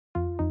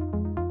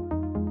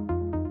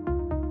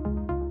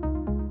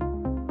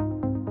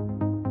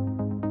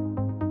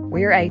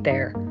We're out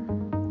there,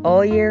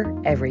 all year,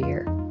 every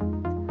year,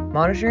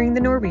 monitoring the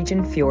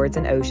Norwegian fjords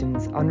and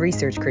oceans on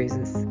research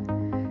cruises,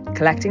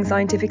 collecting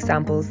scientific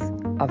samples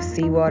of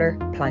seawater,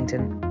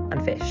 plankton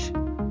and fish.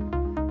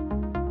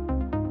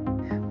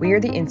 We are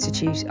the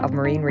Institute of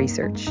Marine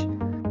Research,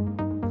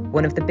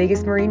 one of the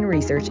biggest marine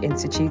research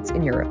institutes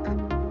in Europe.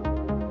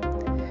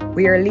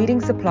 We are a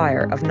leading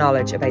supplier of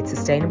knowledge about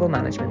sustainable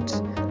management,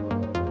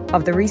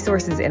 of the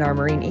resources in our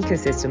marine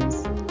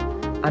ecosystems,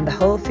 and the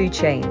whole food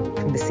chain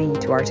from the sea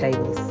to our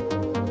tables.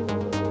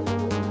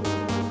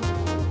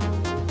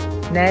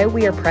 Now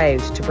we are proud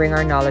to bring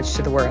our knowledge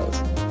to the world.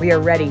 We are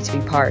ready to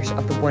be part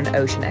of the One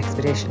Ocean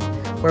expedition,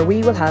 where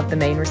we will have the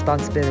main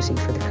responsibility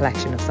for the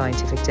collection of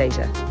scientific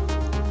data.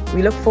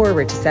 We look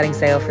forward to setting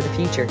sail for the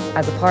future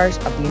as a part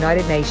of the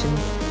United Nations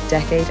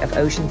Decade of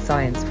Ocean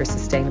Science for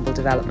Sustainable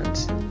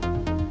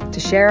Development, to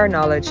share our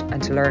knowledge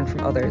and to learn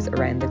from others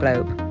around the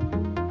globe.